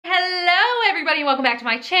everybody and welcome back to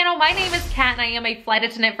my channel. My name is Kat and I am a flight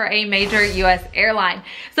attendant for a major US airline.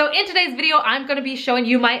 So in today's video, I'm gonna be showing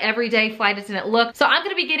you my everyday flight attendant look. So I'm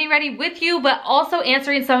gonna be getting ready with you, but also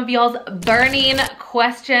answering some of y'all's burning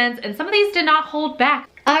questions, and some of these did not hold back.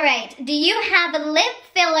 All right, do you have lip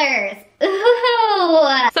fillers?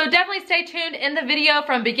 Ooh. So definitely stay tuned in the video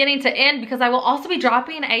from beginning to end, because I will also be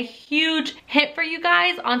dropping a huge hint for you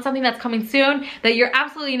guys on something that's coming soon that you're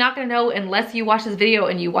absolutely not gonna know unless you watch this video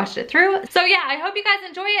and you watched it through. So yeah, I hope you guys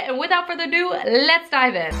enjoy it, and without further ado, let's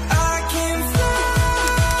dive in.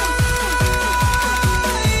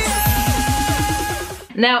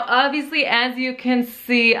 Now, obviously, as you can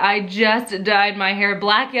see, I just dyed my hair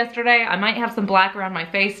black yesterday. I might have some black around my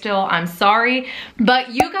face still. I'm sorry.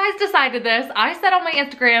 But you guys decided this. I said on my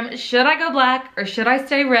Instagram, should I go black or should I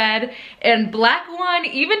stay red? And black won,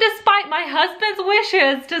 even despite my husband's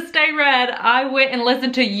wishes to stay red. I went and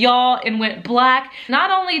listened to y'all and went black.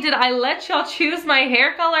 Not only did I let y'all choose my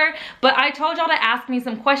hair color, but I told y'all to ask me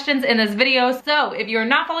some questions in this video. So if you're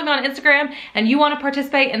not following me on Instagram and you want to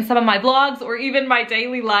participate in some of my vlogs or even my daily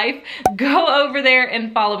life, go over there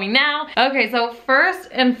and follow me now. Okay, so first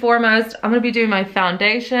and foremost, I'm gonna be doing my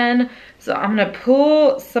foundation. So I'm gonna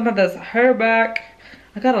pull some of this hair back.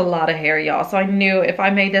 I got a lot of hair, y'all, so I knew if I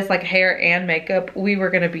made this like hair and makeup, we were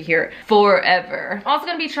gonna be here forever. I'm also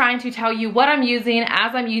gonna be trying to tell you what I'm using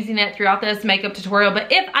as I'm using it throughout this makeup tutorial,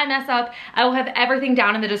 but if I mess up, I will have everything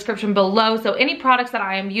down in the description below, so any products that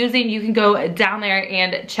I am using, you can go down there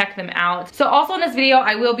and check them out. So also in this video,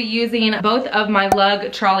 I will be using both of my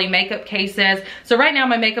lug trolley makeup cases. So right now,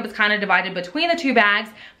 my makeup is kind of divided between the two bags,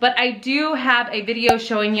 but I do have a video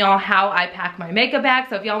showing y'all how I pack my makeup bag,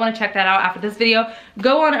 so if y'all wanna check that out after this video,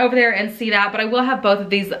 go on over there and see that, but I will have both of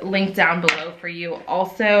these linked down below for you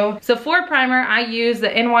also. So for primer, I use the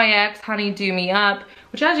NYX Honey Do Me Up,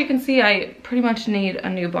 which as you can see, I pretty much need a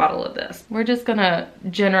new bottle of this. We're just gonna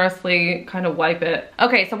generously kind of wipe it.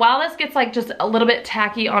 Okay, so while this gets like just a little bit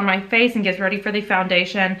tacky on my face and gets ready for the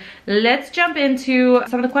foundation, let's jump into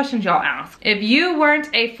some of the questions y'all asked. If you weren't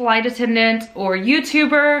a flight attendant or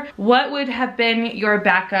YouTuber, what would have been your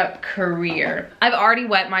backup career? I've already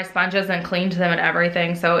wet my sponges and cleaned them and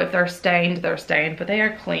everything, so if they're stained, but they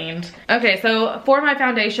are cleaned. Okay, so for my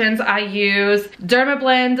foundations, I use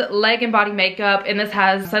Dermablend Leg and Body Makeup, and this has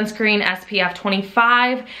sunscreen SPF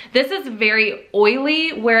 25. This is very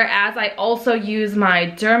oily, whereas I also use my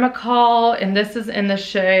Dermacol, and this is in the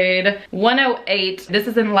shade 108. This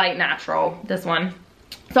is in Light Natural, this one.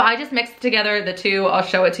 So I just mixed together the two, I'll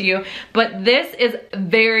show it to you. But this is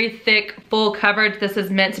very thick, full coverage. This is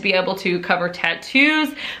meant to be able to cover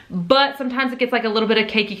tattoos, but sometimes it gets like a little bit of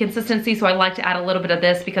cakey consistency, so I like to add a little bit of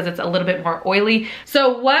this because it's a little bit more oily.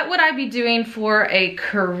 So what would I be doing for a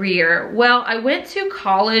career? Well, I went to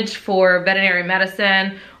college for veterinary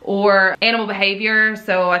medicine or animal behavior,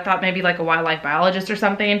 so I thought maybe like a wildlife biologist or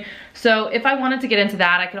something. So if I wanted to get into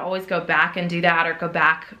that, I could always go back and do that, or go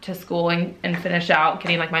back to school and finish out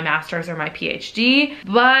getting like my master's or my PhD.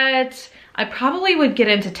 But I probably would get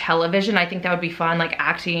into television. I think that would be fun, like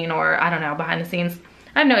acting, or I don't know, behind the scenes.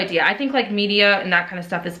 I have no idea. I think like media and that kind of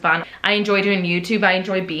stuff is fun. I enjoy doing YouTube. I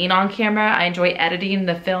enjoy being on camera. I enjoy editing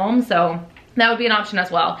the film, so that would be an option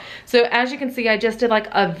as well. So as you can see, I just did like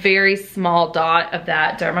a very small dot of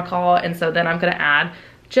that Dermacol, and so then I'm gonna add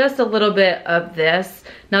just a little bit of this.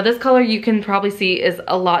 Now this color you can probably see is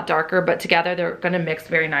a lot darker, but together they're gonna mix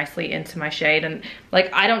very nicely into my shade, and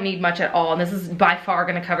like I don't need much at all, and this is by far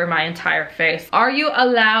gonna cover my entire face. Are you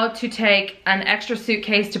allowed to take an extra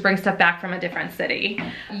suitcase to bring stuff back from a different city?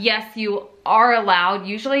 Yes, you are allowed.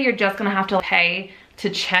 Usually you're just gonna have to pay to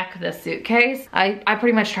check the suitcase. I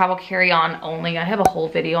pretty much travel carry-on only. I have a whole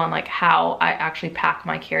video on like how I actually pack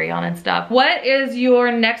my carry-on and stuff. What is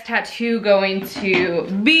your next tattoo going to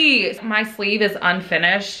be? My sleeve is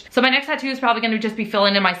unfinished, so my next tattoo is probably going to just be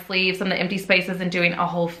filling in my sleeve, some of the empty spaces, and doing a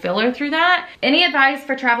whole filler through that. Any advice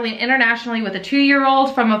for traveling internationally with a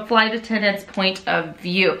 2-year-old from a flight attendant's point of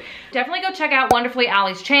view? Definitely go check out Wonderfully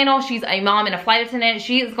Allie's channel. She's a mom and a flight attendant.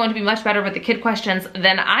 She is going to be much better with the kid questions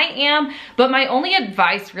than I am, but my only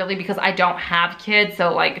advice really, because I don't have kids,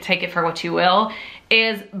 so like take it for what you will,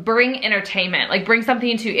 is bring entertainment. Like bring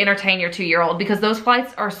something to entertain your 2-year-old, because those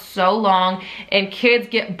flights are so long and kids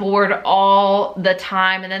get bored all the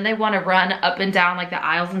time, and then they want to run up and down like the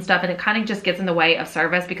aisles and stuff, and it kind of just gets in the way of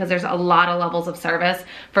service, because there's a lot of levels of service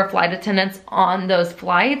for flight attendants on those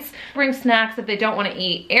flights. Bring snacks if they don't want to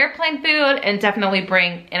eat airplane food, and definitely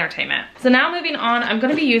bring entertainment. So now moving on, I'm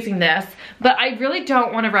going to be using this, but I really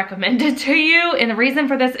don't want to recommend it to you, and the reason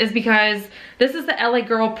for this is because this is the LA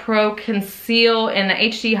Girl Pro Conceal in the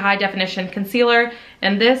HD High Definition Concealer,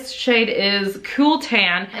 and this shade is Cool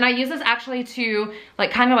Tan. And I use this actually to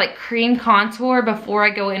like kind of like cream contour before I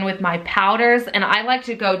go in with my powders, and I like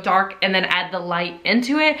to go dark and then add the light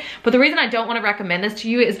into it. But the reason I don't want to recommend this to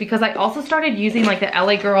you is because I also started using like the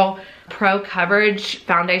LA Girl Pro Coverage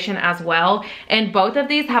foundation as well, and both of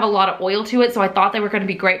these have a lot of oil to it, so I thought they were going to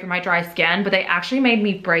be great for my dry skin, but they actually made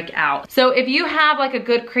me break out. So if you have like a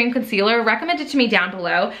good cream concealer, recommend it to me down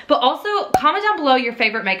below. But also comment down below your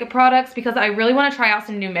favorite makeup products, because I really want to try out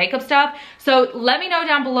some new makeup stuff. So let me know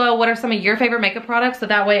down below what are some of your favorite makeup products, so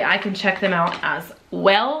that way I can check them out as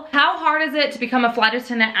well. How hard is it to become a flight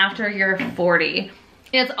attendant after you're 40?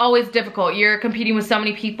 It's always difficult. You're competing with so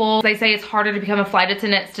many people. They say it's harder to become a flight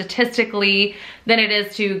attendant statistically than it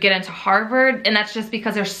is to get into Harvard. And that's just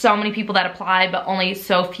because there's so many people that apply, but only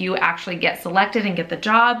so few actually get selected and get the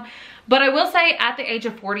job. But I will say at the age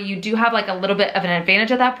of 40, you do have like a little bit of an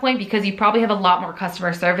advantage at that point, because you probably have a lot more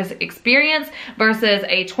customer service experience versus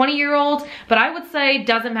a 20-year-old. But I would say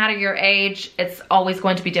doesn't matter your age, it's always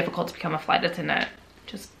going to be difficult to become a flight attendant.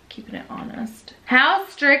 Just keeping it honest. How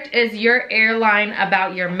strict is your airline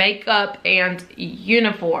about your makeup and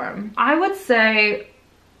uniform? I would say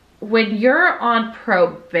when you're on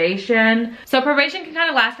probation, so probation can kind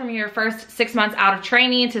of last from your first 6 months out of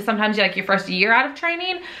training to sometimes like your first year out of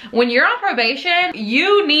training. When you're on probation,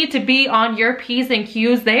 you need to be on your P's and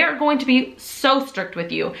Q's. They are going to be so strict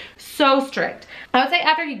with you, so strict. I would say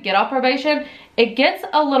after you get off probation, it gets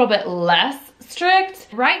a little bit less strict.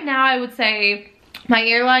 Right now, I would say my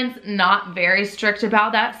airline's not very strict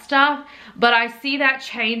about that stuff, but I see that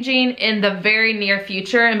changing in the very near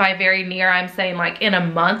future. And by very near, I'm saying like in a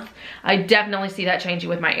month. I definitely see that changing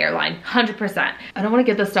with my airline, 100%. I don't want to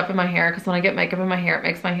get this stuff in my hair, because when I get makeup in my hair, it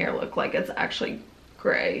makes my hair look like it's actually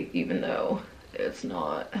gray, even though it's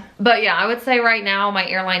not. But yeah, I would say right now my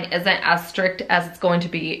airline isn't as strict as it's going to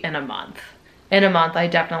be in a month. In a month, I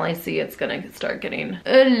definitely see it's gonna start getting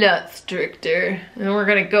a lot stricter. And we're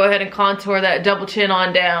gonna go ahead and contour that double chin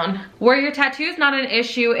on down. Were your tattoos not an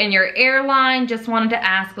issue in your airline? Just wanted to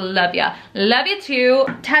ask, love ya. Love you too.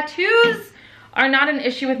 Tattoos are not an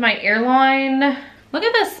issue with my airline. Look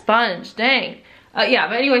at this sponge, dang. Yeah,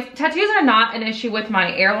 but anyways, tattoos are not an issue with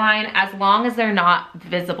my airline as long as they're not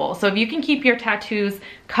visible. So if you can keep your tattoos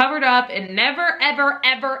covered up and never, ever,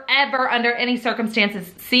 ever, ever under any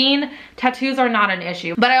circumstances seen, tattoos are not an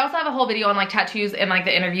issue. But I also have a whole video on like tattoos and like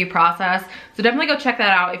the interview process. So definitely go check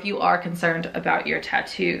that out if you are concerned about your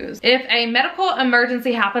tattoos. If a medical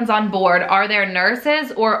emergency happens on board, are there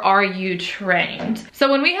nurses or are you trained?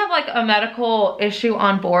 So when we have like a medical issue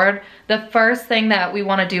on board, the first thing that we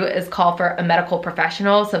want to do is call for a medical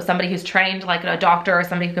professional. So somebody who's trained, like a doctor or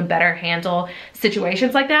somebody who can better handle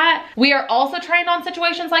situations like that. We are also trained on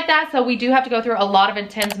situations like that. So we do have to go through a lot of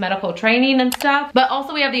intense medical training and stuff, but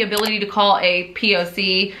also we have the ability to call a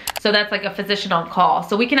POC. So that's like a physician on call.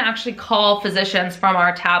 So we can actually call physicians from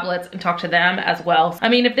our tablets and talk to them as well. I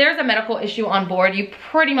mean, if there's a medical issue on board, you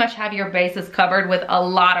pretty much have your bases covered with a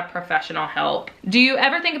lot of professional help. Do you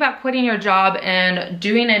ever think about quitting your job and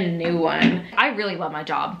doing a new one? I really love my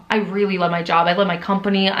job. I really love my job. I love my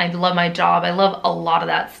company. I love my job. I love a lot of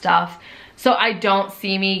that stuff. So I don't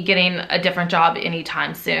see me getting a different job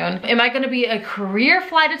anytime soon. Am I gonna be a career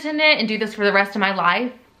flight attendant and do this for the rest of my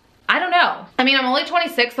life? I don't know. I mean, I'm only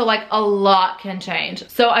 26, so like a lot can change.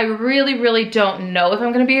 So I really, really don't know if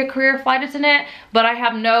I'm gonna be a career flight attendant, but I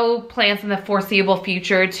have no plans in the foreseeable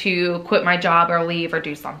future to quit my job or leave or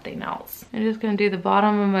do something else. I'm just gonna do the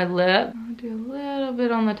bottom of my lip. I'll do a little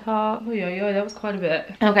bit on the top. Oh yeah, that was quite a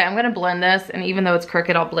bit. Okay, I'm gonna blend this, and even though it's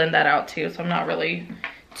crooked, I'll blend that out too, so I'm not really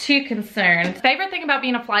too concerned. Favorite thing about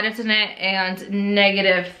being a flight attendant and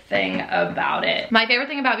negative thing about it. My favorite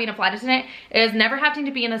thing about being a flight attendant is never having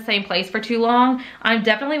to be in the same place for too long. I'm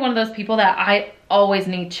definitely one of those people that I always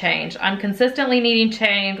need change. I'm consistently needing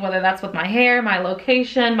change, whether that's with my hair, my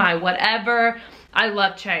location, my whatever. I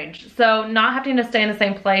love change. So not having to stay in the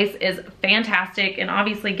same place is fantastic, and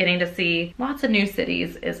obviously getting to see lots of new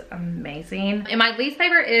cities is amazing. And my least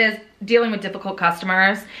favorite is dealing with difficult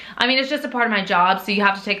customers. I mean, it's just a part of my job, so you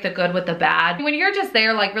have to take the good with the bad. When you're just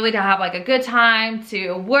there like really to have like a good time,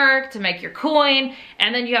 to work, to make your coin,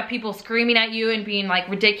 and then you have people screaming at you and being like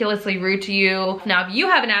ridiculously rude to you. Now, if you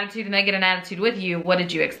have an attitude and they get an attitude with you, what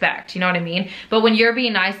did you expect? You know what I mean? But when you're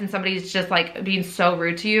being nice and somebody's just like being so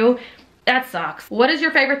rude to you, that sucks. What is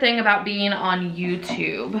your favorite thing about being on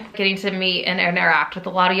YouTube? Getting to meet and interact with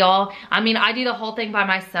a lot of y'all. I mean, I do the whole thing by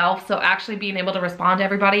myself, so actually being able to respond to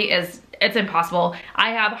everybody it's impossible.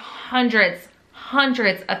 I have hundreds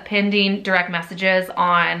hundreds of pending direct messages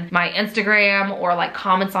on my Instagram or like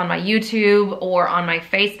comments on my YouTube or on my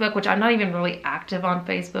Facebook, which I'm not even really active on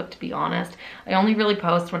Facebook, to be honest. I only really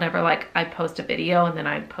post whenever like I post a video, and then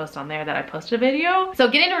I post on there that I posted a video. So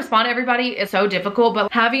getting to respond to everybody is so difficult,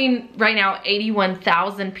 but having right now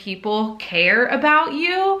 81,000 people care about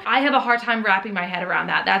you, I have a hard time wrapping my head around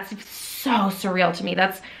that. That's so surreal to me.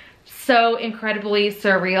 That's so incredibly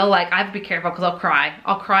surreal. Like, I have to be careful because I'll cry.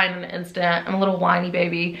 I'll cry in an instant. I'm a little whiny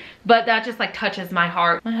baby, but that just like touches my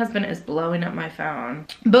heart. My husband is blowing up my phone.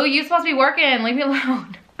 Boo, you supposed to be working. Leave me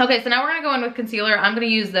alone. Okay, so now we're gonna go in with concealer. I'm gonna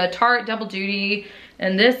use the Tarte Double Duty,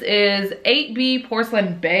 and this is 8B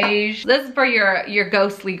Porcelain Beige. This is for your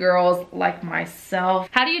ghostly girls like myself.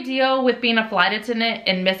 How do you deal with being a flight attendant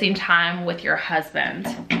and missing time with your husband?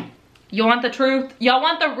 You want the truth? Y'all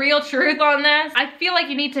want the real truth on this? I feel like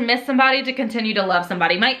you need to miss somebody to continue to love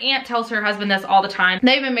somebody. My aunt tells her husband this all the time.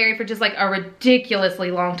 They've been married for just like a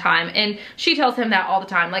ridiculously long time, and she tells him that all the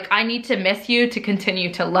time. Like, I need to miss you to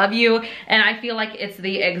continue to love you, and I feel like it's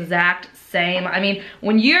the exact same. I mean,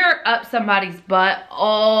 when you're up somebody's butt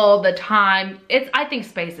all the time, I think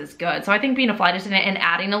space is good. So I think being a flight attendant and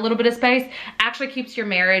adding a little bit of space actually keeps your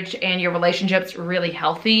marriage and your relationships really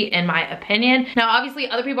healthy, in my opinion. Now, obviously,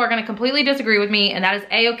 other people are gonna completely disagree with me, and that is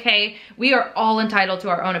a-okay. We are all entitled to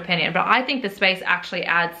our own opinion, but I think the space actually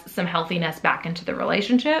adds some healthiness back into the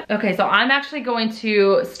relationship. Okay, so I'm actually going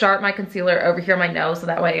to start my concealer over here on my nose, so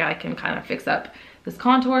that way I can kind of fix up this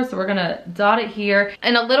contour. So we're gonna dot it here,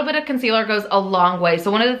 and a little bit of concealer goes a long way.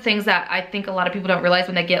 So one of the things that I think a lot of people don't realize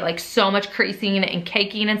when they get like so much creasing and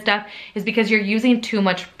caking and stuff is because you're using too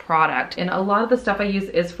much product. And a lot of the stuff I use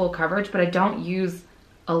is full coverage, but I don't use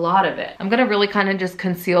a lot of it. I'm gonna really kind of just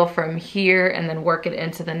conceal from here and then work it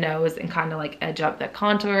into the nose and kind of like edge up that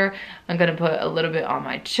contour. I'm gonna put a little bit on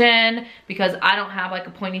my chin because I don't have like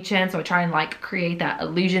a pointy chin, so I try and like create that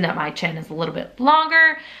illusion that my chin is a little bit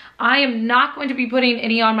longer. I am not going to be putting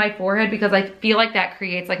any on my forehead because I feel like that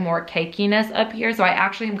creates like more cakiness up here. So I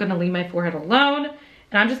actually am gonna leave my forehead alone,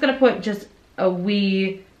 and I'm just gonna put just a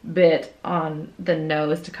wee bit on the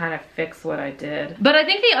nose to kind of fix what I did. But I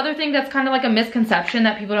think the other thing that's kind of like a misconception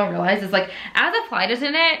that people don't realize is like, as a flight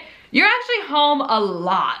attendant, you're actually home a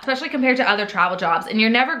lot, especially compared to other travel jobs, and you're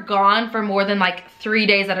never gone for more than like 3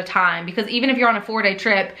 days at a time, because even if you're on a 4-day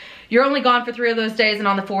trip, you're only gone for 3 of those days, and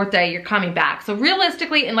on the 4th day you're coming back. So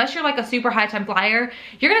realistically, unless you're like a super high time flyer,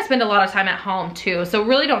 you're gonna spend a lot of time at home too. So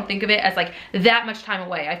really don't think of it as like that much time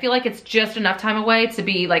away. I feel like it's just enough time away to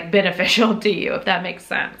be like beneficial to you, if that makes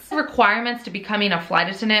sense. Requirements to becoming a flight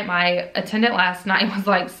attendant, my attendant last night was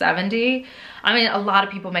like 70. I mean, a lot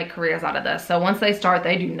of people make careers out of this. So once they start,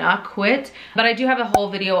 they do not quit. But I do have a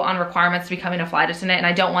whole video on requirements to becoming a flight attendant, and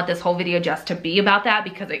I don't want this whole video just to be about that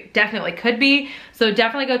because it definitely could be. So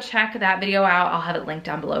definitely go check that video out. I'll have it linked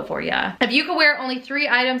down below for you. If you could wear only 3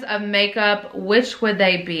 items of makeup, which would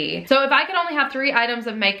they be? So if I could only have 3 items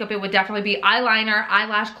of makeup, it would definitely be eyeliner,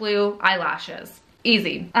 eyelash glue, eyelashes.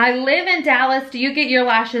 Easy. I live in Dallas. Do you get your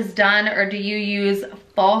lashes done or do you use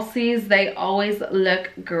falsies? They always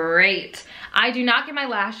look great. I do not get my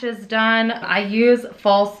lashes done. I use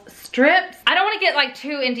false strips. I don't want to get like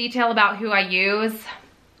too in detail about who I use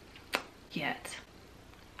yet.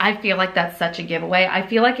 I feel like that's such a giveaway. I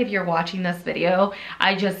feel like if you're watching this video,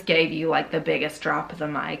 I just gave you like the biggest drop of the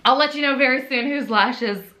mic. I'll let you know very soon whose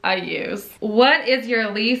lashes I use. What is your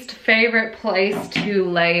least favorite place to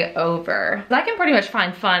lay over? I can pretty much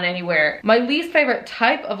find fun anywhere. My least favorite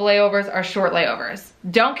type of layovers are short layovers.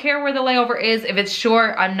 Don't care where the layover is. If it's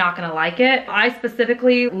short, I'm not gonna like it. I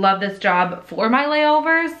specifically love this job for my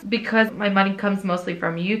layovers because my money comes mostly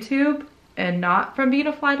from YouTube and not from being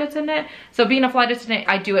a flight attendant. So being a flight attendant,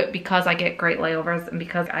 I do it because I get great layovers and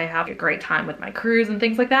because I have a great time with my crews and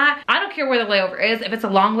things like that. I don't care where the layover is. If it's a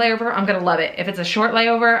long layover, I'm gonna love it. If it's a short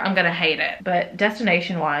layover, I'm gonna hate it. But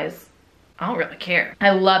destination wise, I don't really care. I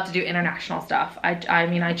love to do international stuff. I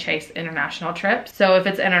mean, I chase international trips. So if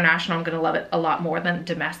it's international, I'm gonna love it a lot more than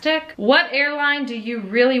domestic. What airline do you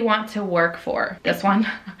really want to work for? This one.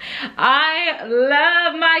 I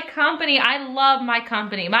love my company. I love my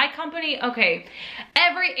company. My company, okay.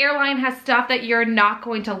 Every airline has stuff that you're not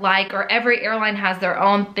going to like, or every airline has their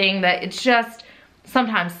own thing that it's just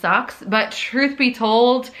sometimes sucks. But truth be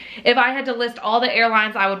told, if I had to list all the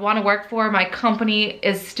airlines I would want to work for, my company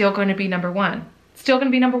is still going to be number one. Still going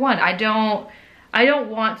to be number one. I don't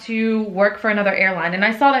want to work for another airline. And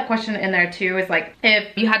I saw that question in there too. It's like,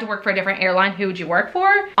 if you had to work for a different airline, who would you work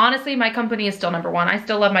for? Honestly, my company is still number one. I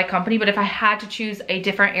still love my company, but if I had to choose a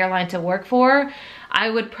different airline to work for, I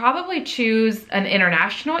would probably choose an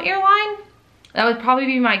international airline. That would probably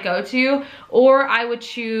be my go-to, or I would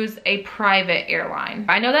choose a private airline.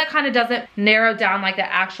 I know that kind of doesn't narrow down like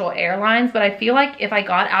the actual airlines, but I feel like if I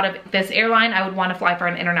got out of this airline, I would want to fly for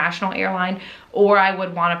an international airline, or I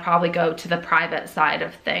would want to probably go to the private side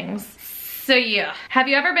of things. So yeah, have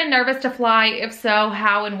you ever been nervous to fly? If so,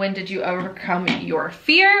 how and when did you overcome your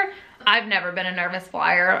fear? I've never been a nervous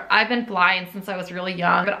flyer. I've been flying since I was really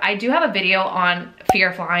young, but I do have a video on fear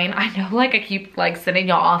of flying. I know like I keep like sending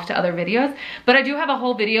y'all off to other videos, but I do have a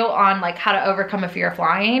whole video on like how to overcome a fear of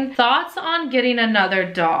flying. Thoughts on getting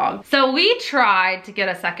another dog. So we tried to get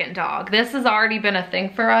a second dog. This has already been a thing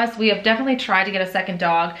for us. We have definitely tried to get a second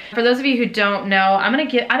dog. For those of you who don't know, I'm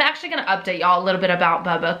actually gonna update y'all a little bit about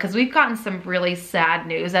Bubba because we've gotten some really sad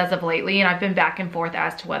news as of lately, and I've been back and forth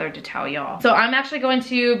as to whether to tell y'all. So I'm actually going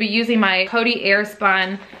to be using my Coty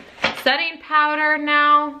Airspun setting powder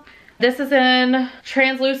now. This is in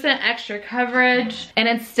translucent extra coverage, and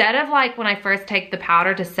instead of like when I first take the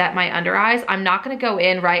powder to set my under eyes, I'm not going to go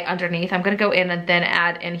in right underneath. I'm going to go in and then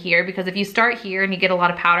add in here, because if you start here and you get a lot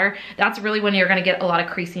of powder, that's really when you're going to get a lot of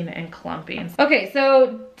creasing and clumping. Okay,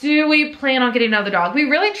 so do we plan on getting another dog? We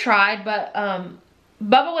really tried, but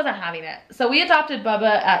Bubba wasn't having it. So we adopted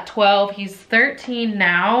Bubba at 12. He's 13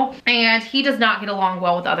 now, and he does not get along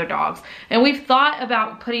well with other dogs. And we've thought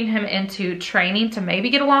about putting him into training to maybe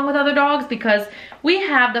get along with other dogs, because we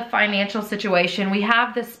have the financial situation, we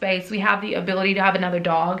have the space, we have the ability to have another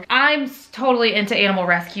dog. I'm totally into animal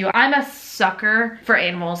rescue. I'm a sucker for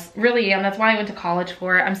animals, really am. That's why I went to college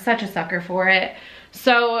for it. I'm such a sucker for it.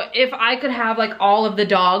 So if I could have like all of the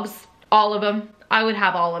dogs, all of them, I would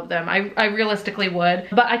have all of them. I realistically would.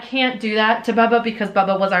 But I can't do that to Bubba because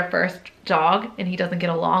Bubba was our first dog and he doesn't get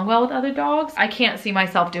along well with other dogs. I can't see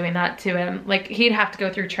myself doing that to him. Like, he'd have to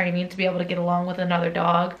go through training to be able to get along with another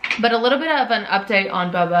dog. But a little bit of an update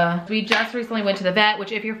on Bubba. We just recently went to the vet,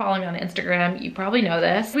 which if you're following me on Instagram, you probably know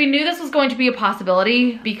this. We knew this was going to be a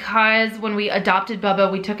possibility because when we adopted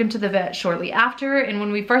Bubba, we took him to the vet shortly after. And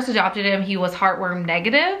when we first adopted him, he was heartworm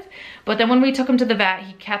negative. But then when we took him to the vet,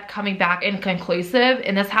 he kept coming back inconclusive.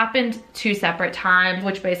 And this happened 2 separate times,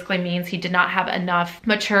 which basically means he did not have enough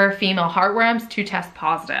mature female heartworms to test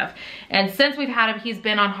positive. And since we've had him, he's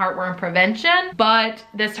been on heartworm prevention. But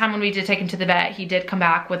this time when we did take him to the vet, he did come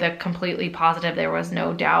back with a completely positive. There was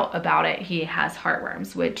no doubt about it. He has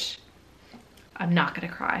heartworms, which I'm not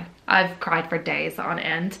gonna cry. I've cried for days on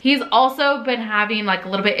end. He's also been having like a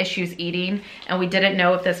little bit issues eating, and we didn't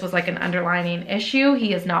know if this was like an underlying issue.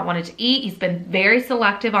 He has not wanted to eat. He's been very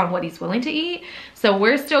selective on what he's willing to eat. So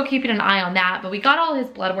we're still keeping an eye on that, but we got all his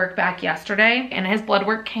blood work back yesterday, and his blood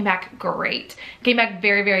work came back great. Came back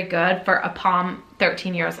very, very good for a POM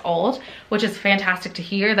 13 years old, which is fantastic to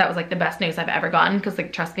hear. That was like the best news I've ever gotten, because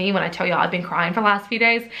like, trust me, when I tell y'all I've been crying for the last few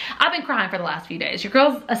days, I've been crying for the last few days. Your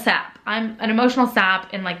girl's a sap. I'm an emotional sap,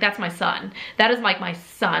 and like, that's my son. That is like my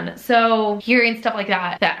son. So hearing stuff like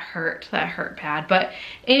that, that hurt bad. But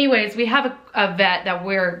anyways, we have a vet that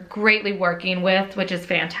we're greatly working with, which is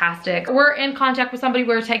fantastic. We're in contact with somebody,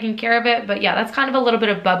 we're taking care of it. But yeah, that's kind of a little bit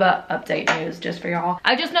of Bubba update news just for y'all.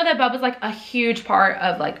 I just know that Bubba's like a huge part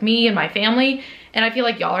of like me and my family. And I feel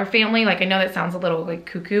like y'all are family. Like, I know that sounds a little like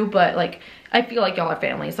cuckoo, but like, I feel like y'all are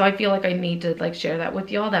family. So I feel like I need to like share that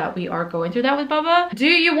with y'all, that we are going through that with Bubba. Do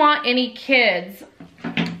you want any kids?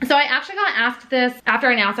 So I actually got asked this after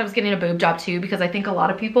I announced I was getting a boob job too, because I think a lot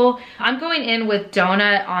of people, I'm going in with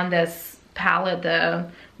Donut on this palette, the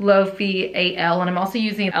Lofi 8L, and I'm also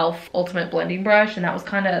using e.l.f. Ultimate Blending Brush, and that was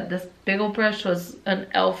kind of, this big old brush was an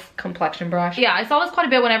e.l.f. complexion brush. Yeah, I saw this quite a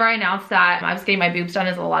bit whenever I announced that I was getting my boobs done,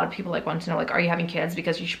 as a lot of people like wanted to know, like, are you having kids?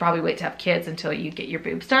 Because you should probably wait to have kids until you get your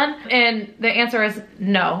boobs done. And the answer is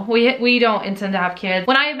no, we don't intend to have kids.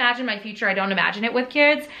 When I imagine my future, I don't imagine it with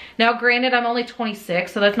kids. Now, granted, I'm only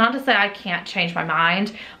 26, so that's not to say I can't change my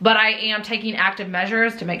mind, but I am taking active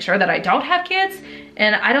measures to make sure that I don't have kids,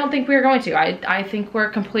 and I don't think we're going to. I think we're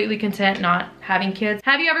completely content not having kids.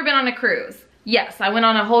 Have you ever been on a cruise? Yes, I went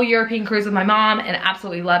on a whole European cruise with my mom and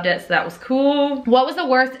absolutely loved it, so that was cool. What was the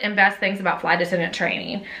worst and best things about flight attendant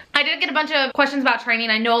training? I did get a bunch of questions about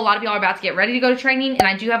training. I know a lot of y'all are about to get ready to go to training, and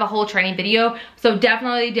I do have a whole training video, so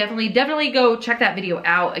definitely go check that video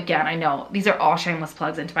out. Again, I know these are all shameless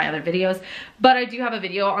plugs into my other videos, but I do have a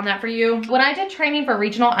video on that for you. When I did training for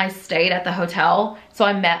regional, I stayed at the hotel, so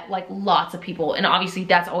I met like lots of people, and obviously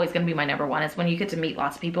that's always gonna be my number one, is when you get to meet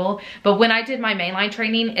lots of people. But when I did my mainline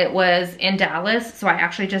training, it was in Dallas. Dallas, so I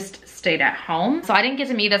actually just stayed at home. So I didn't get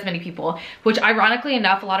to meet as many people, which ironically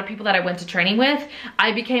enough, a lot of people that I went to training with,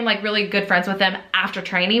 I became like really good friends with them after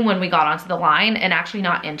training when we got onto the line, and actually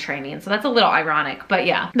not in training. So that's a little ironic, but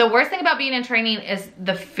yeah. The worst thing about being in training is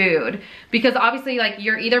the food, because obviously like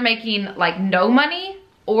you're either making like no money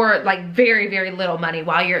or like very, very little money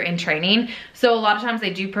while you're in training. So a lot of times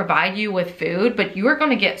they do provide you with food, but you are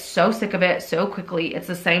gonna get so sick of it so quickly. It's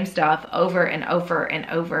the same stuff over and over and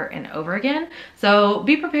over and over again. So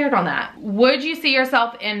be prepared on that. Would you see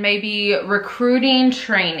yourself in maybe recruiting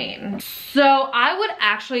training? So I would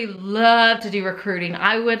actually love to do recruiting.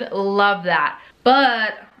 I would love that,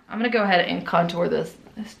 but I'm gonna go ahead and contour this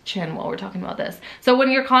chin while we're talking about this. So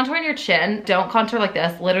when you're contouring your chin, don't contour like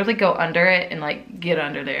this. Literally go under it and like get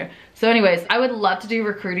under there. So anyways, I would love to do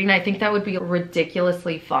recruiting. I think that would be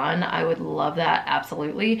ridiculously fun. I would love that,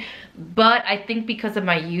 absolutely. But I think because of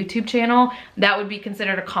my YouTube channel, that would be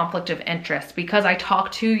considered a conflict of interest, because I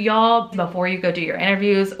talk to y'all before you go do your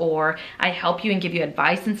interviews, or I help you and give you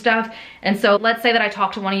advice and stuff. And so let's say that I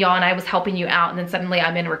talked to one of y'all and I was helping you out, and then suddenly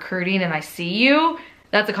I'm in recruiting and I see you.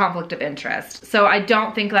 That's a conflict of interest. So I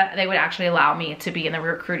don't think that they would actually allow me to be in the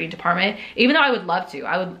recruiting department, even though I would love to.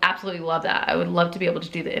 I would absolutely love that. I would love to be able to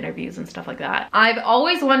do the interviews and stuff like that. I've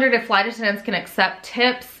always wondered if flight attendants can accept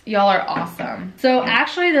tips. Y'all are awesome. So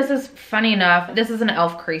actually, this is funny enough. This is an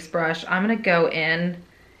e.l.f. crease brush. I'm gonna go in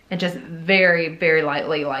and just very, very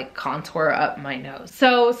lightly like contour up my nose.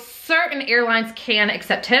 So certain airlines can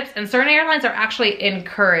accept tips, and certain airlines are actually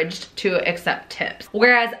encouraged to accept tips.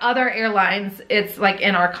 Whereas other airlines, it's like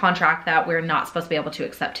in our contract that we're not supposed to be able to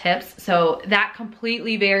accept tips. So that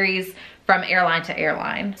completely varies from airline to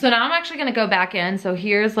airline. So now I'm actually gonna go back in. So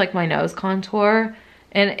here's like my nose contour.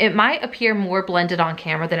 And it might appear more blended on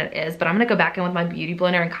camera than it is, but I'm gonna go back in with my beauty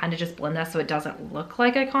blender and kind of just blend that so it doesn't look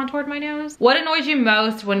like I contoured my nose. What annoys you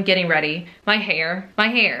most when getting ready? My hair. My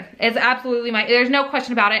hair. It's absolutely there's no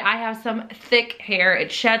question about it. I have some thick hair.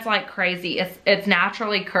 It sheds like crazy. It's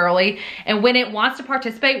naturally curly. And when it wants to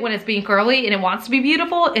participate, when it's being curly and it wants to be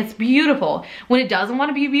beautiful, it's beautiful. When it doesn't want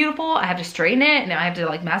to be beautiful, I have to straighten it and I have to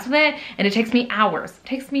like mess with it, and it takes me hours. It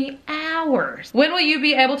takes me hours. When will you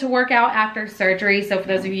be able to work out after surgery? So for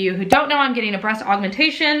those of you who don't know, I'm getting a breast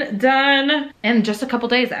augmentation done in just a couple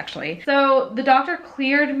days actually. So the doctor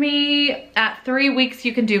cleared me at 3 weeks.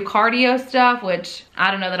 You can do cardio stuff, which I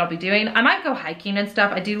don't know that I'll be doing. I might go hiking and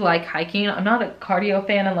stuff. I do like hiking. I'm not a cardio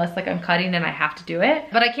fan unless like I'm cutting and I have to do it.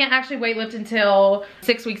 But I can't actually weightlift until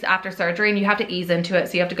 6 weeks after surgery, and you have to ease into it.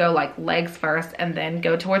 So you have to go like legs first and then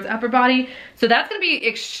go towards upper body. So that's gonna be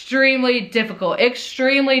extremely difficult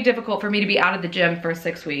for me to be out of the gym for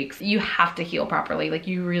 6 weeks. You have to heal properly. Like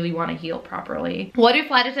you really want to heal properly. What do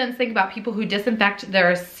flight attendants think about people who disinfect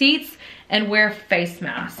their seats and wear face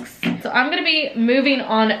masks? So I'm gonna be moving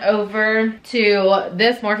on over to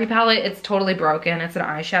this Morphe palette. It's totally broken. It's an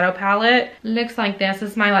eyeshadow palette. Looks like this.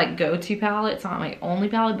 This is my like go-to palette. It's not my only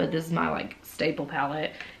palette, but this is my like staple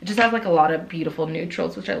palette. It just has like a lot of beautiful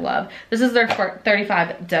neutrals, which I love. This is their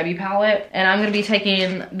 35W palette, and I'm gonna be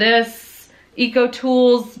taking this Eco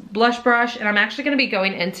Tools blush brush, and I'm actually going to be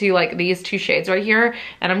going into like these two shades right here,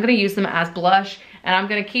 and I'm going to use them as blush, and I'm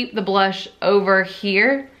going to keep the blush over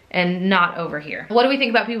here and not over here. What do we think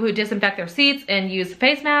about people who disinfect their seats and use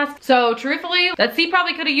face masks? So truthfully, that seat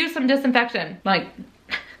probably could have used some disinfection. Like,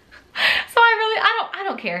 so I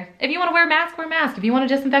don't care. If you want to wear a mask, wear a mask. If you want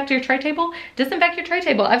to disinfect your tray table, disinfect your tray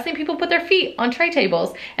table. I've seen people put their feet on tray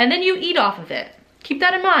tables and then you eat off of it. Keep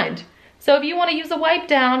that in mind. So if you want to use a wipe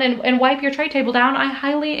down and wipe your tray table down, I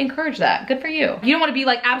highly encourage that. Good for you. You don't want to be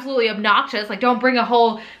like absolutely obnoxious, like don't bring a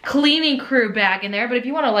whole cleaning crew bag in there, but if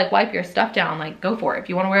you want to like wipe your stuff down, like go for it. If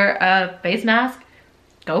you want to wear a face mask,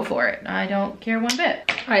 go for it. I don't care one bit.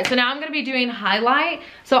 All right, so now I'm gonna be doing highlight.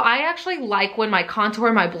 So I actually like when my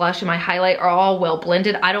contour, my blush, and my highlight are all well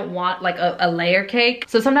blended. I don't want like a layer cake.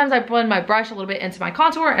 So sometimes I blend my brush a little bit into my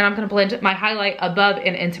contour, and I'm gonna blend my highlight above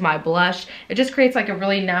and into my blush. It just creates like a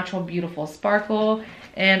really natural, beautiful sparkle.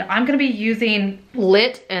 And I'm gonna be using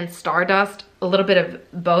Lit and Stardust, a little bit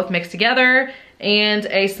of both mixed together, and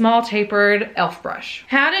a small tapered e.l.f. brush.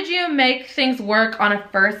 How did you make things work on a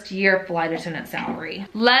first year flight attendant salary?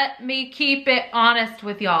 Let me keep it honest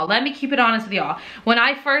with y'all. When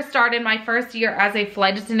I first started, my first year as a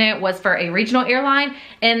flight attendant was for a regional airline,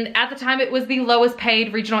 and at the time it was the lowest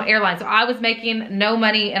paid regional airline. So I was making no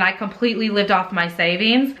money and I completely lived off my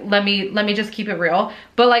savings. Let me just keep it real.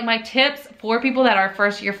 But like my tips for people that are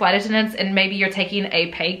first year flight attendants and maybe you're taking a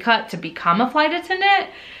pay cut to become a flight attendant,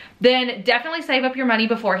 then definitely save up your money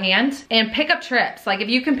beforehand and pick up trips. Like if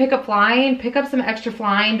you can pick up flying, pick up some extra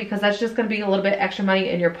flying, because that's just gonna be a little bit extra money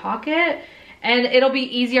in your pocket. and it'll be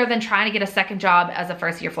easier than trying to get a second job as a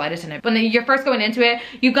first year flight attendant. When you're first going into it,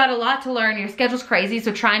 you've got a lot to learn, your schedule's crazy,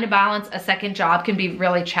 so trying to balance a second job can be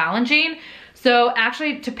really challenging. So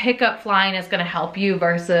actually to pick up flying is gonna help you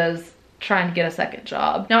versus trying to get a second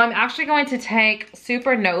job. Now I'm actually going to take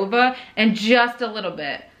Supernova and just a little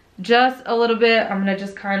bit, I'm gonna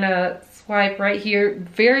just kind of swipe right here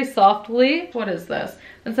very softly. What is this?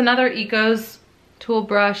 It's another Ecos tool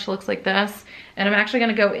brush, looks like this. And I'm actually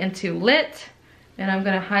gonna go into Lit, and I'm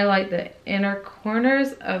gonna highlight the inner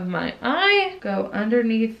corners of my eye, go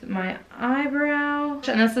underneath my eyebrow.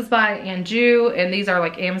 And this is by Anju, and these are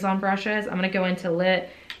like Amazon brushes. I'm gonna go into Lit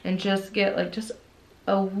and just get like just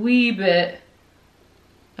a wee bit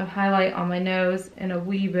of highlight on my nose and a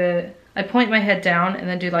wee bit. I point my head down and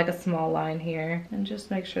then do like a small line here and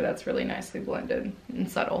just make sure that's really nicely blended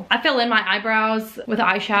and subtle. I fill in my eyebrows with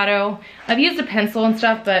eyeshadow. I've used a pencil and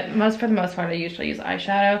stuff, but for the most part, I usually use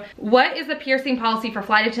eyeshadow. What is the piercing policy for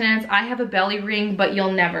flight attendants? I have a belly ring, but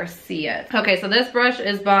you'll never see it. Okay, so this brush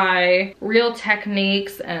is by Real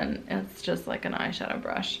Techniques, and it's just like an eyeshadow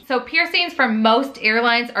brush. So piercings for most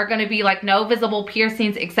airlines are gonna be like no visible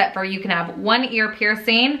piercings, except for you can have one ear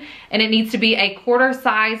piercing, and it needs to be a quarter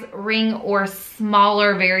size ring or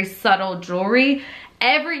smaller, very subtle jewelry.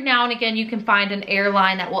 Every now and again, you can find an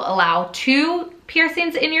airline that will allow 2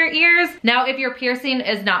 piercings in your ears. Now, if your piercing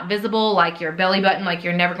is not visible, like your belly button, like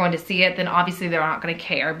you're never going to see it, then obviously they're not gonna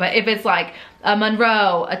care. But if it's like a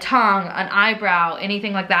Monroe, a tongue, an eyebrow,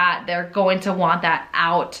 anything like that, they're going to want that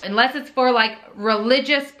out. Unless it's for like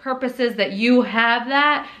religious purposes that you have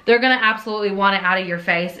that, they're gonna absolutely want it out of your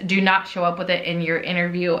face. Do not show up with it in your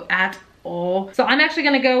interview at all. So I'm actually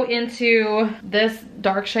gonna go into this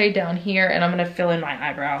dark shade down here, and I'm gonna fill in my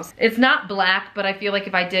eyebrows. It's not black, but I feel like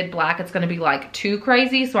if I did black, it's gonna be like too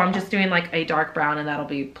crazy. So I'm just doing like a dark brown, and that'll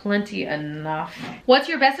be plenty enough. What's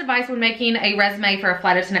your best advice when making a resume for a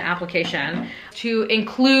flight attendant application? To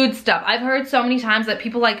include stuff. I've heard so many times that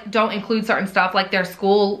people like don't include certain stuff, like their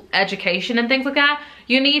school education and things like that.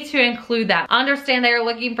 You need to include that. Understand they are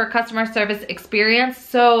looking for customer service experience,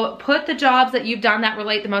 so put the jobs that you've done that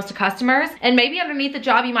relate the most to customers, and maybe underneath the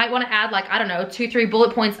job you might want to add like, I don't know, 2-3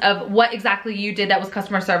 bullet points of what exactly you did that was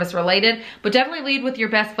customer service related, but definitely lead with your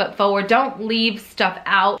best foot forward. Don't leave stuff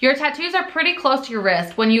out. Your tattoos are pretty close to your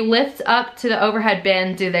wrist. When you lift up to the overhead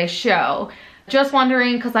bin, do they show? Just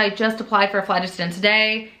wondering, because I just applied for a flight attendant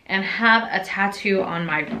today and have a tattoo on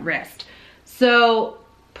my wrist. So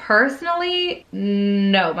personally,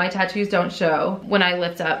 no, my tattoos don't show when I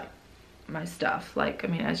lift up my stuff. Like, I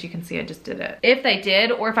mean, as you can see, I just did it. If they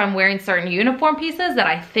did, or if I'm wearing certain uniform pieces that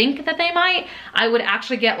I think that they might, I would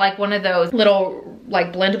actually get like one of those little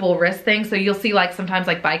like blendable wrist things. So you'll see like sometimes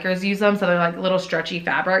like bikers use them. So they're like little stretchy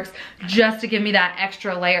fabrics just to give me that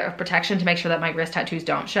extra layer of protection to make sure that my wrist tattoos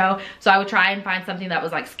don't show. So I would try and find something that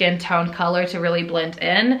was like skin tone color to really blend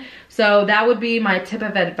in. So that would be my tip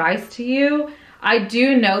of advice to you. I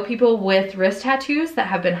do know people with wrist tattoos that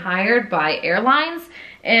have been hired by airlines,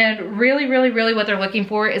 and really what they're looking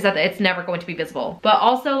for is that it's never going to be visible. But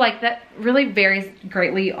also like that really varies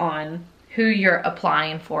greatly on who you're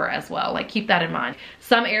applying for as well. Like keep that in mind.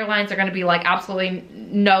 Some airlines are gonna be like absolutely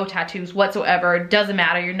no tattoos whatsoever. Doesn't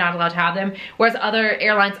matter, you're not allowed to have them. Whereas other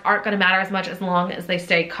airlines aren't gonna matter as much as long as they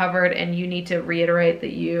stay covered, and you need to reiterate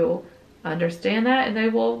that you understand that, and they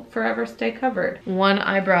will forever stay covered. One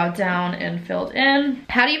eyebrow down and filled in.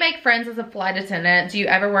 How do you make friends as a flight attendant? Do you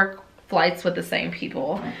ever work flights with the same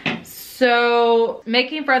people? So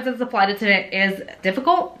making friends as a flight attendant is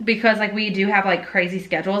difficult because like we do have like crazy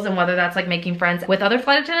schedules, and whether that's like making friends with other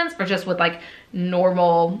flight attendants or just with like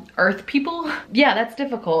normal earth people, yeah, that's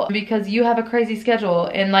difficult because you have a crazy schedule.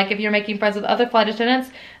 And like if you're making friends with other flight attendants,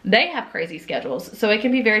 they have crazy schedules, so it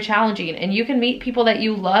can be very challenging. And you can meet people that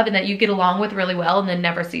you love and that you get along with really well and then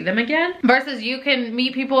never see them again, versus you can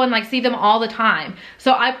meet people and like see them all the time.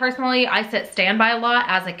 So I personally, I sit standby a lot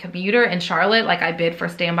as a commuter in Charlotte. Like I bid for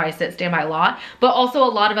standby, sit standby a lot, but also a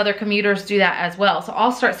lot of other commuters do that as well. So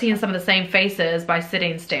I'll start seeing some of the same faces by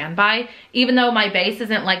sitting standby, even though my base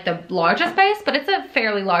isn't like the largest base, but it's a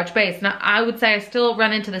fairly large base. Now I would say I still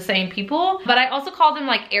run into the same people, but I also call them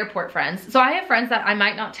like airport friends. So I have friends that I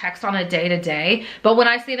might not text on a day-to-day, but when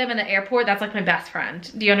I see them in the airport, that's like my best friend.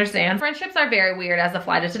 Do you understand? Friendships are very weird as a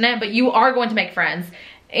flight attendant, but you are going to make friends.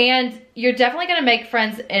 And you're definitely gonna make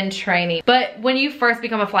friends in training. But when you first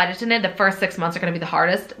become a flight attendant, the first 6 months are gonna be the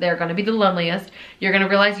hardest. They're gonna be the loneliest. You're gonna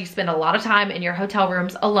realize you spend a lot of time in your hotel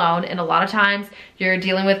rooms alone, and a lot of times you're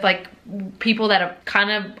dealing with like people that have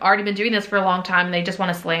kind of already been doing this for a long time and they just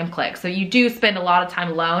wanna slam click. So you do spend a lot of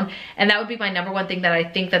time alone, and that would be my number one thing that I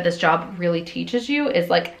think that this job really teaches you is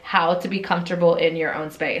like how to be comfortable in your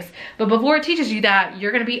own space. But before it teaches you that,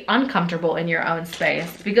 you're gonna be uncomfortable in your own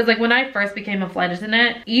space. Because like when I first became a flight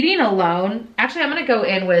attendant, eating alone, actually I'm gonna go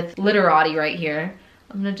in with Literati right here.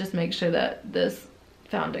 I'm gonna just make sure that this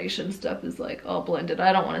foundation stuff is like all blended.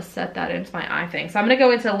 I don't want to set that into my eye thing. So I'm gonna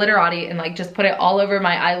go into Literati and like just put it all over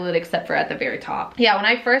my eyelid except for at the very top. Yeah, when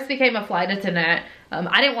I first became a flight attendant,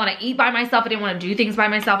 I didn't want to eat by myself. I didn't want to do things by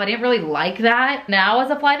myself. I didn't really like that. Now as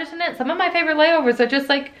a flight attendant, some of my favorite layovers are just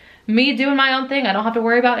like me doing my own thing. I don't have to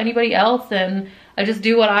worry about anybody else, and I just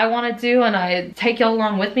do what I want to do, and I take y'all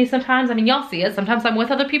along with me sometimes. I mean, y'all see it. Sometimes I'm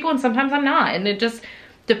with other people and sometimes I'm not, and it just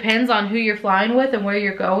depends on who you're flying with and where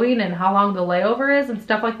you're going and how long the layover is and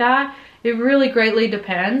stuff like that. It really greatly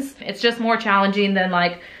depends. It's just more challenging than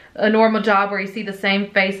like a normal job where you see the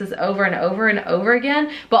same faces over and over and over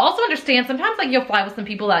again. But also understand sometimes like you'll fly with some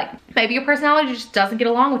people like maybe your personality just doesn't get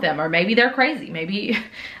along with them, or maybe they're crazy. Maybe,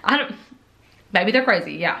 maybe they're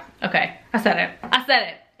crazy. Yeah, okay, I said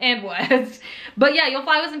it. And what? But yeah, you'll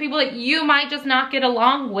fly with some people that you might just not get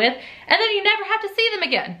along with, and then you never have to see them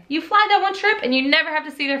again. You fly that one trip and you never have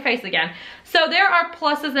to see their face again. So there are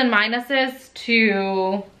pluses and minuses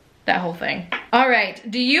to that whole thing. All right,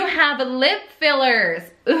 do you have lip fillers?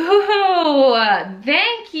 Ooh,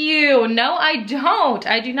 thank you. No, I don't.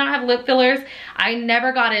 I do not have lip fillers. I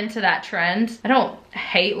never got into that trend. I don't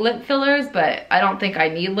hate lip fillers, but I don't think I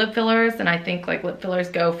need lip fillers, and I think like lip fillers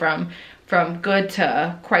go from good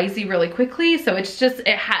to crazy really quickly. So it's just,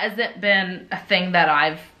 it hasn't been a thing that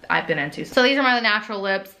I've been into. So these are my natural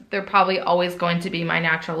lips. They're probably always going to be my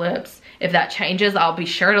natural lips. If that changes, I'll be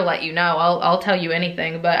sure to let you know. I'll tell you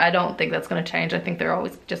anything, but I don't think that's gonna change. I think they're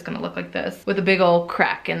always just gonna look like this with a big old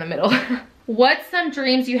crack in the middle. What's some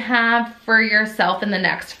dreams you have for yourself in the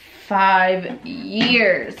next 5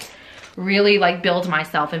 years? Really like build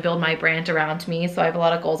myself and build my brand around me. So I have a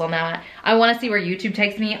lot of goals on that. I want to see where YouTube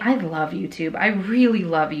takes me. I love YouTube. I really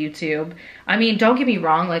love YouTube. I mean, don't get me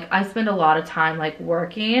wrong, like I spend a lot of time like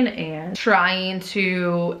working and trying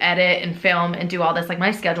to edit and film and do all this. Like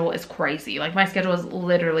my schedule is crazy. Like my schedule is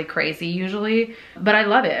literally crazy usually, but I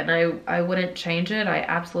love it and I wouldn't change it. I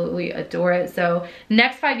absolutely adore it. So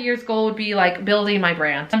next 5 years goal would be like building my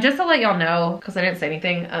brand. And just to let y'all know, because I didn't say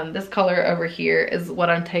anything, this color over here is what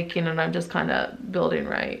I'm taking, and I'm just kind of building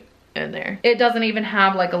right in there. It doesn't even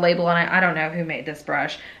have like a label on it. I don't know who made this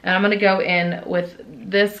brush. And I'm gonna go in with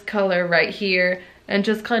this color right here and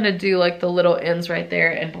just kind of do like the little ends right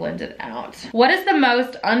there and blend it out. What is the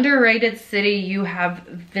most underrated city you have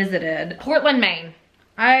visited? Portland, Maine.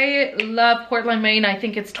 I love Portland, Maine. I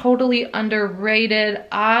think it's totally underrated.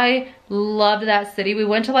 I loved that city. We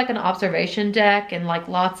went to like an observation deck and like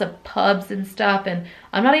lots of pubs and stuff, and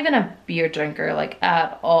I'm not even a beer drinker like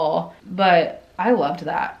at all, but I loved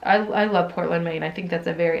that. I love Portland, Maine. I think that's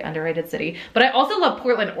a very underrated city. But I also love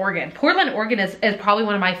Portland, Oregon. Portland, Oregon is probably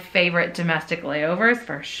one of my favorite domestic layovers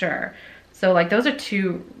for sure. So like those are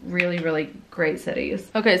two really, really great cities.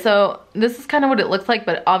 Okay, so this is kind of what it looks like,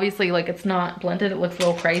 but obviously like it's not blended. It looks a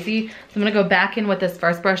little crazy. So I'm gonna go back in with this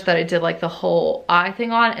first brush that I did like the whole eye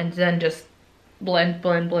thing on, and then just blend,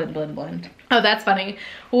 blend, blend, blend, blend. Oh, that's funny.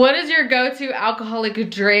 What is your go-to alcoholic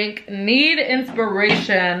drink? Need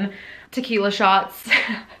inspiration. Tequila shots.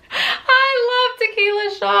 I love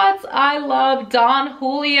tequila shots. I love Don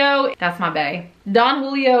Julio. That's my bae. Don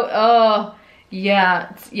Julio, oh,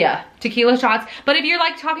 yeah, tequila shots. But if you're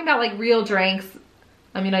like talking about like real drinks,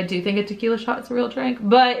 I mean, I do think a tequila shot's a real drink,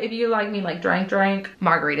 but if you like me like drink,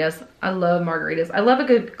 margaritas. I love margaritas. I love a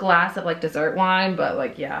good glass of like dessert wine, but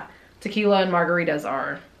like, yeah, tequila and margaritas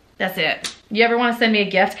are, that's it. You ever want to send me a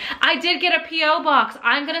gift? I did get a P.O. box.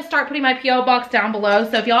 I'm going to start putting my P.O. box down below.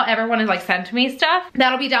 So if y'all ever want to like send me stuff,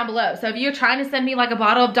 that'll be down below. So if you're trying to send me like a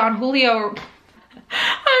bottle of Don Julio or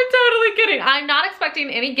I'm totally kidding. I'm not expecting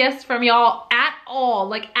any gifts from y'all at all,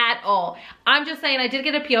 like at all. I'm just saying I did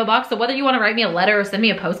get a P.O. box, so whether you want to write me a letter or send me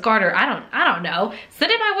a postcard or I don't know,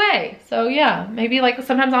 send it my way. So yeah, maybe like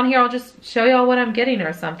sometimes on here I'll just show y'all what I'm getting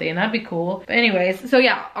or something. That'd be cool. But anyways, so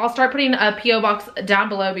yeah, I'll start putting a P.O. box down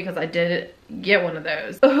below because I did get one of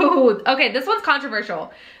those. Ooh, okay, this one's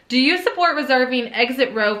controversial. Do you support reserving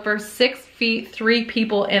exit row for 6 feet, 3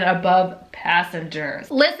 people and above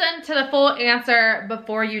passengers? Listen to the full answer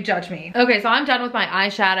before you judge me. Okay, so I'm done with my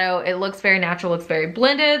eyeshadow. It looks very natural, looks very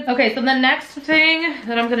blended. Okay, so the next thing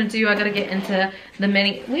that I'm gonna do, I gotta get into the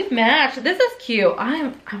mini. We've matched. This is cute.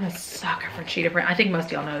 I'm a sucker for cheetah print. I think most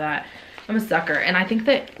of y'all know that. I'm a sucker, and I think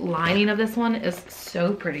the lining of this one is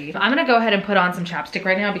so pretty. I'm gonna go ahead and put on some chapstick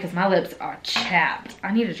right now because my lips are chapped.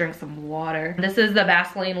 I need to drink some water. This is the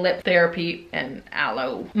Vaseline Lip Therapy and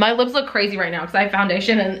Aloe. My lips look crazy right now because I have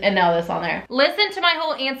foundation and now this on there. Listen to my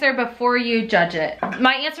whole answer before you judge it.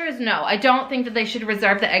 My answer is no. I don't think that they should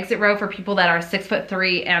reserve the exit row for people that are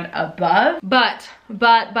 6'3" and above. But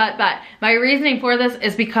my reasoning for this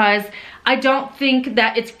is because I don't think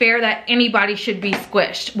that it's fair that anybody should be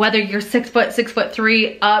squished, whether you're 6 foot,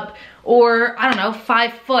 6'3" up, or I don't know,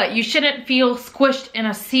 5 foot. You shouldn't feel squished in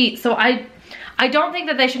a seat. So I don't think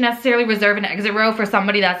that they should necessarily reserve an exit row for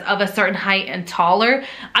somebody that's of a certain height and taller.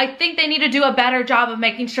 I think they need to do a better job of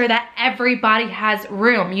making sure that everybody has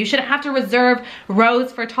room. You shouldn't have to reserve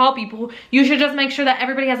rows for tall people. You should just make sure that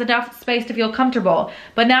everybody has enough space to feel comfortable.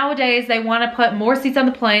 But nowadays, they want to put more seats on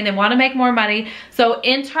the plane. They want to make more money. So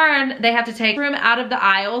in turn, they have to take room out of the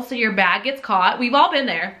aisle so your bag gets caught. We've all been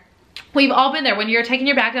there. We've all been there when you're taking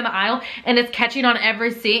your bag down the aisle and it's catching on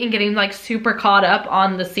every seat and getting like super caught up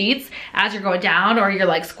on the seats as you're going down, or you're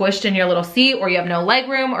like squished in your little seat, or you have no leg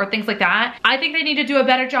room or things like that. I think they need to do a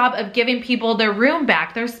better job of giving people their room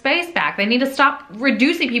back, their space back. They need to stop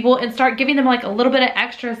reducing people and start giving them like a little bit of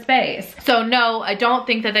extra space. So no, I don't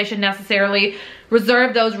think that they should necessarily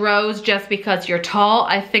reserve those rows just because you're tall.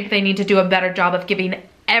 I think they need to do a better job of giving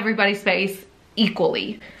everybody space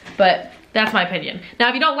equally. But that's my opinion. Now,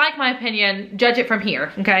 if you don't like my opinion, judge it from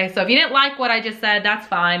here, okay? So if you didn't like what I just said, that's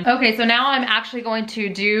fine. Okay, so now I'm actually going to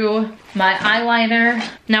do my eyeliner.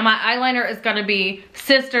 Now, my eyeliner is gonna be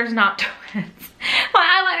Sisters Not Twins. My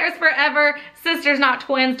eyeliner is forever Sisters Not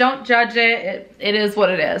Twins. Don't judge it. It is what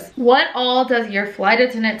it is. What all does your flight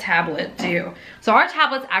attendant tablet do? So our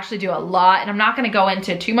tablets actually do a lot, and I'm not gonna go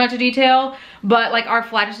into too much detail, but like our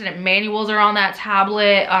flight attendant manuals are on that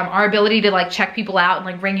tablet. Our ability to like check people out and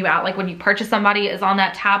like ring you out, like when you purchase somebody, is on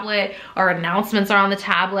that tablet. Our announcements are on the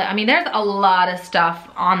tablet. I mean, there's a lot of stuff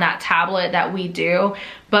on that tablet that we do,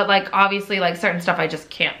 but like obviously like certain stuff I just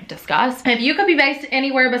can't discuss. If you could be based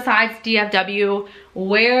anywhere besides DFW,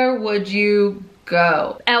 where would you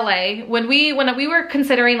go? LA. When we were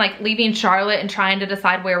considering like leaving Charlotte and trying to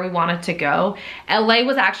decide where we wanted to go, LA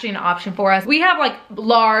was actually an option for us. We have like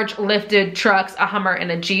large lifted trucks, a Hummer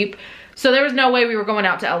and a Jeep. So there was no way we were going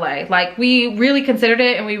out to LA. Like we really considered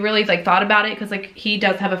it and we really like thought about it because like he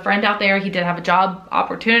does have a friend out there. He did have a job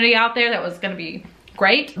opportunity out there that was gonna be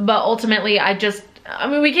great. But ultimately I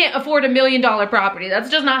mean, we can't afford $1 million property. That's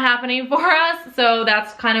just not happening for us. So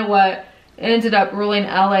that's kind of what ended up ruling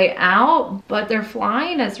LA out, but their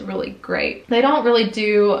flying is really great. They don't really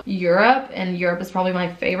do Europe, and Europe is probably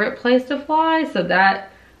my favorite place to fly, so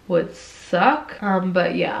that would suck.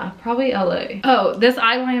 But yeah, probably LA. Oh, this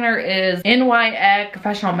eyeliner is NYX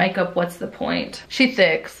Professional Makeup What's the Point. She's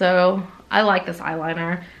thick, so I like this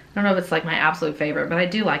eyeliner. I don't know if it's like my absolute favorite, but I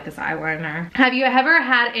do like this eyeliner. Have you ever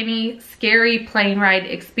had any scary plane ride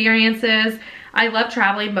experiences? I love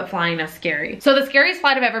traveling, but flying is scary. So the scariest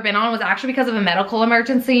flight I've ever been on was actually because of a medical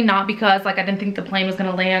emergency, not because like I didn't think the plane was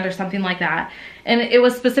gonna land or something like that. And it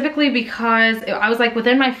was specifically because I was like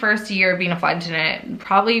within my first year of being a flight attendant,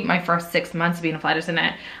 probably my first 6 months of being a flight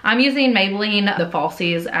attendant, I'm using Maybelline The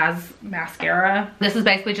Falsies as mascara. This is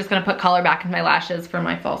basically just gonna put color back in my lashes for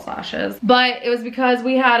my false lashes. But it was because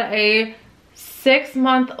we had a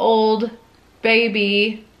 6-month-old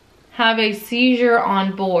baby have a seizure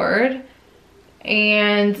on board,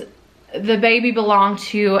 and the baby belonged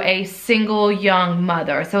to a single young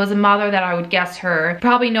mother. So it was a mother that I would guess her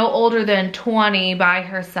probably no older than 20 by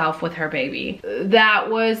herself with her baby. That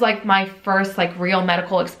was like my first like real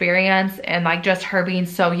medical experience, and like just her being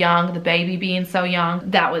so young, the baby being so young,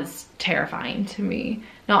 that was terrifying to me.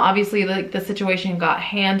 Now obviously like the situation got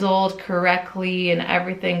handled correctly and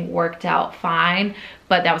everything worked out fine,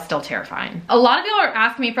 but that was still terrifying. A lot of people are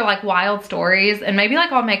asking me for like wild stories, and maybe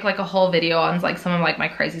like I'll make like a whole video on like some of like my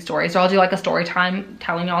crazy stories, or I'll do like a story time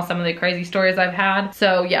telling y'all some of the crazy stories I've had.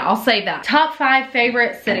 So yeah, I'll save that. Top 5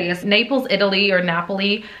 favorite cities. Naples, Italy, or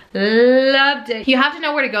Napoli. Loved it. You have to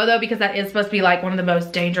know where to go though, because that is supposed to be like one of the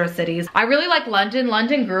most dangerous cities. I really like London.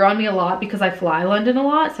 London grew on me a lot because I fly London a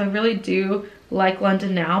lot, so I really do like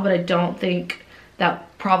London now, but I don't think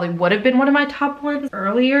that probably would have been one of my top ones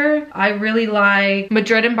earlier. I really like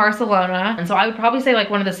Madrid and Barcelona. And so I would probably say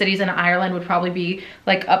like one of the cities in Ireland would probably be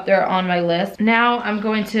like up there on my list. Now I'm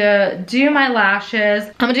going to do my lashes.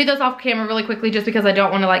 I'm gonna do those off camera really quickly just because I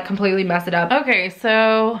don't want to like completely mess it up. Okay,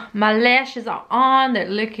 so my lashes are on, they're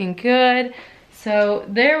looking good. So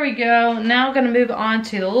there we go. Now I'm gonna move on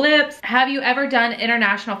to the lips. Have you ever done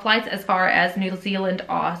international flights as far as New Zealand,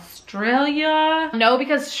 Australia? No,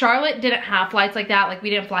 because Charlotte didn't have flights like that. Like we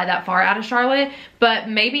didn't fly that far out of Charlotte, but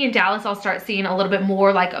maybe in Dallas I'll start seeing a little bit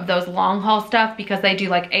more like of those long haul stuff because they do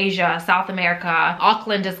like Asia, South America.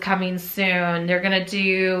 Auckland is coming soon. They're gonna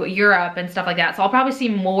do Europe and stuff like that. So I'll probably see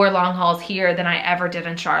more long hauls here than I ever did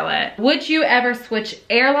in Charlotte. Would you ever switch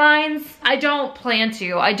airlines? I don't plan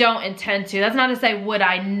to. I don't intend to. That's not to say would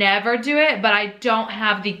I never do it, but I don't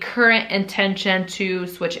have the current intention to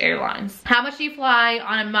switch airlines. How much do you fly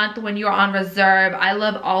on a month when you're on reserve? I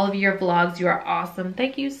love all of your vlogs. You are awesome.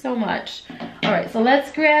 Thank you so much. All right, so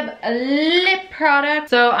let's grab a lip product.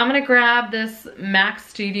 So I'm gonna grab this MAC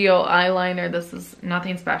Studio eyeliner. This is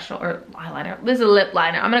nothing special, or eyeliner. This is a lip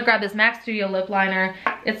liner. I'm gonna grab this MAC Studio lip liner.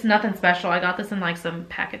 It's nothing special. I got this in like some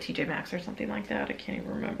pack at TJ Maxx or something like that. I can't even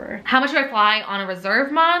remember. How much do I fly on a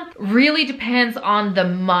reserve month? Really depends on the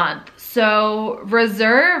month. So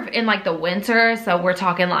reserve in like the winter, so we're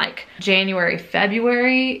talking like January,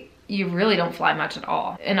 February, you really don't fly much at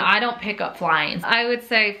all. And I don't pick up flying. I would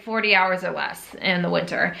say 40 hours or less in the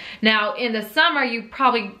winter. Now in the summer, you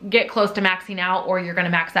probably get close to maxing out, or you're gonna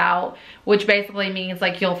max out, which basically means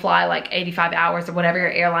like you'll fly like 85 hours or whatever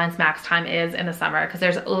your airline's max time is in the summer, because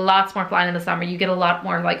there's lots more flying in the summer. You get a lot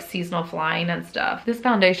more like seasonal flying and stuff. This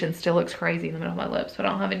foundation still looks crazy in the middle of my lips, but I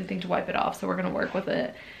don't have anything to wipe it off, so we're gonna work with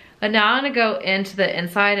it. But now I'm gonna go into the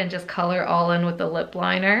inside and just color all in with the lip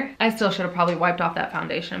liner. I still should have probably wiped off that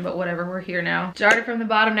foundation, but whatever, we're here now. Started from the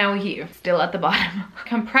bottom, now we're here. Still at the bottom.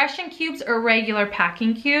 Compression cubes or regular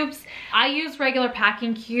packing cubes? I use regular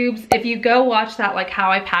packing cubes. If you go watch that, like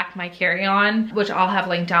how I packed my carry-on, which I'll have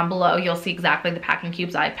linked down below, you'll see exactly the packing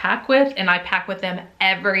cubes I pack with, and I pack with them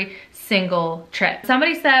every single trip.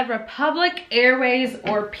 Somebody said Republic Airways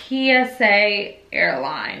or PSA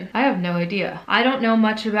airline. I have no idea. I don't know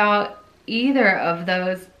much about either of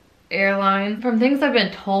those airlines. From things I've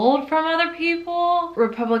been told from other people,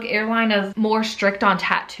 Republic Airline is more strict on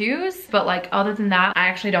tattoos, but like other than that, I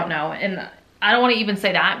actually don't know. And I don't want to even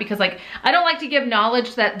say that because like I don't like to give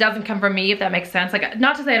knowledge that doesn't come from me, if that makes sense. Like,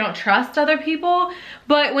 not to say I don't trust other people,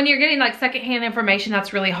 but when you're getting like secondhand information,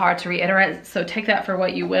 that's really hard to reiterate, so take that for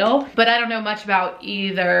what you will. But I don't know much about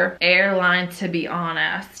either airline, to be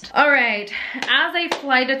honest. All right, as a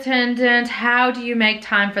flight attendant, how do you make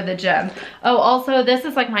time for the gym? Oh, also this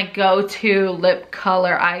is like my go-to lip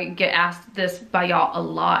color. I get asked this by y'all a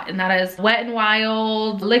lot, and that is Wet n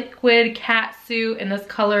Wild Liquid Catsuit, and this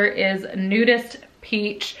color is Nudist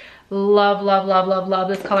Peach. Love, love, love, love, love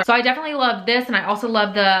this color. So I definitely love this, and I also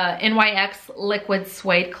love the NYX Liquid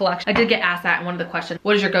Suede collection. I did get asked that in one of the questions.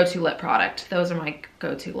 What is your go-to lip product? Those are my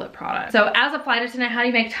go-to lip products. So as a flight attendant, how do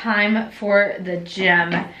you make time for the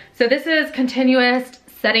gym? So this is Continuous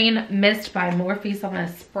Setting Mist by Morphe, so I'm gonna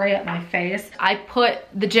spray it my face. I put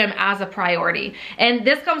the gym as a priority, and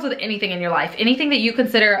this comes with anything in your life. Anything that you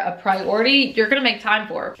consider a priority, you're gonna make time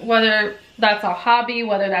for, whether that's a hobby,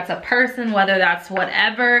 whether that's a person, whether that's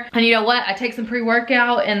whatever. And you know what? I take some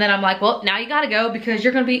pre-workout, and then I'm like, well, now you gotta go because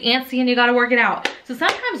you're gonna be antsy and you gotta work it out. So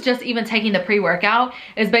sometimes just even taking the pre-workout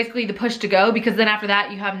is basically the push to go, because then after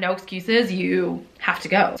that you have no excuses, you have to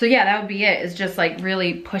go. So yeah, that would be it, is just like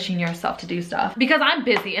really pushing yourself to do stuff. Because I'm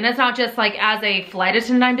busy, and it's not just like as a flight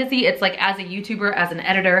attendant I'm busy, it's like as a YouTuber, as an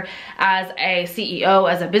editor, as a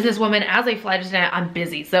CEO, as a businesswoman, as a flight attendant, I'm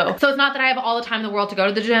busy. So it's not that I have all the time in the world to go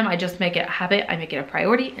to the gym, I just make it a habit, I make it a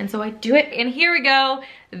priority, and so I do it. And here we go.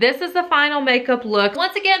 This is the final makeup look.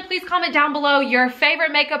 Once again, please comment down below your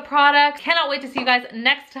favorite makeup product. Cannot wait to see you guys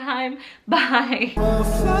next time. Bye.